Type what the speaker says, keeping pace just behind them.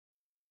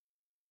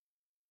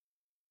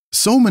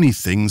So many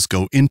things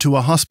go into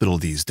a hospital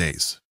these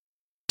days.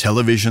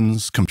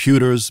 Televisions,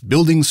 computers,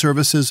 building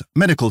services,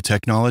 medical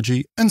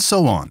technology, and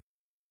so on.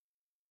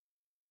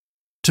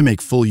 To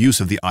make full use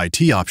of the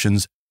IT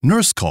options,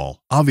 Nursecall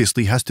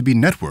obviously has to be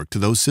networked to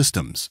those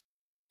systems.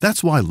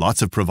 That's why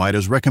lots of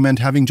providers recommend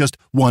having just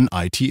one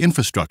IT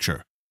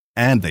infrastructure,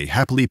 and they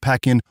happily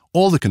pack in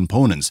all the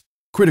components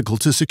critical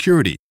to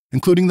security,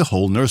 including the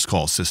whole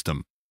Nursecall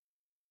system.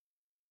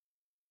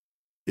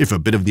 If a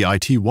bit of the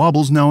IT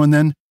wobbles now and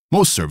then,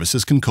 most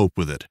services can cope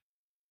with it.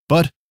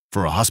 But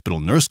for a hospital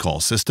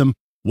Nursecall system,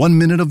 1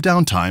 minute of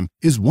downtime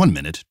is 1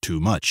 minute too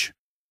much.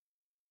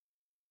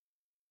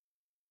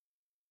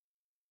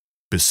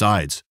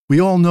 Besides, we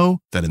all know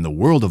that in the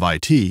world of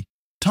IT,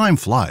 time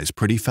flies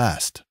pretty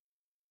fast.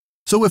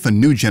 So if a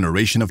new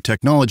generation of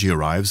technology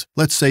arrives,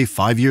 let's say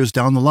 5 years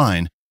down the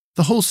line,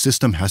 the whole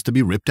system has to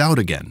be ripped out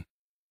again.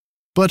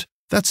 But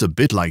that's a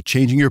bit like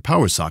changing your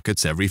power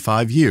sockets every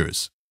 5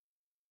 years.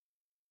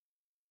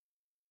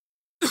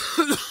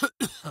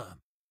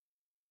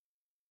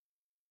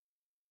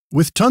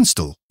 With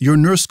Tunstall, your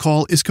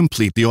Nursecall is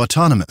completely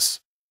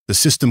autonomous. The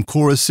system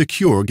core is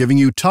secure, giving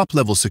you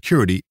top-level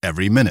security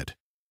every minute.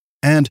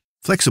 And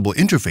flexible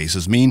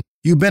interfaces mean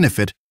you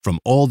benefit from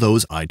all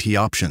those IT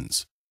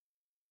options.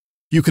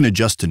 You can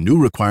adjust to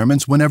new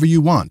requirements whenever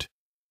you want,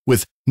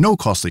 with no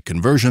costly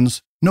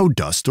conversions, no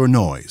dust or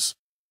noise.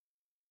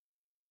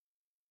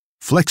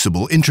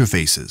 Flexible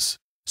interfaces,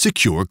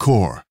 secure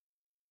core.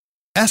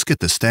 Ask at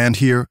the stand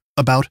here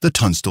about the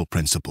Tunstall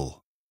principle.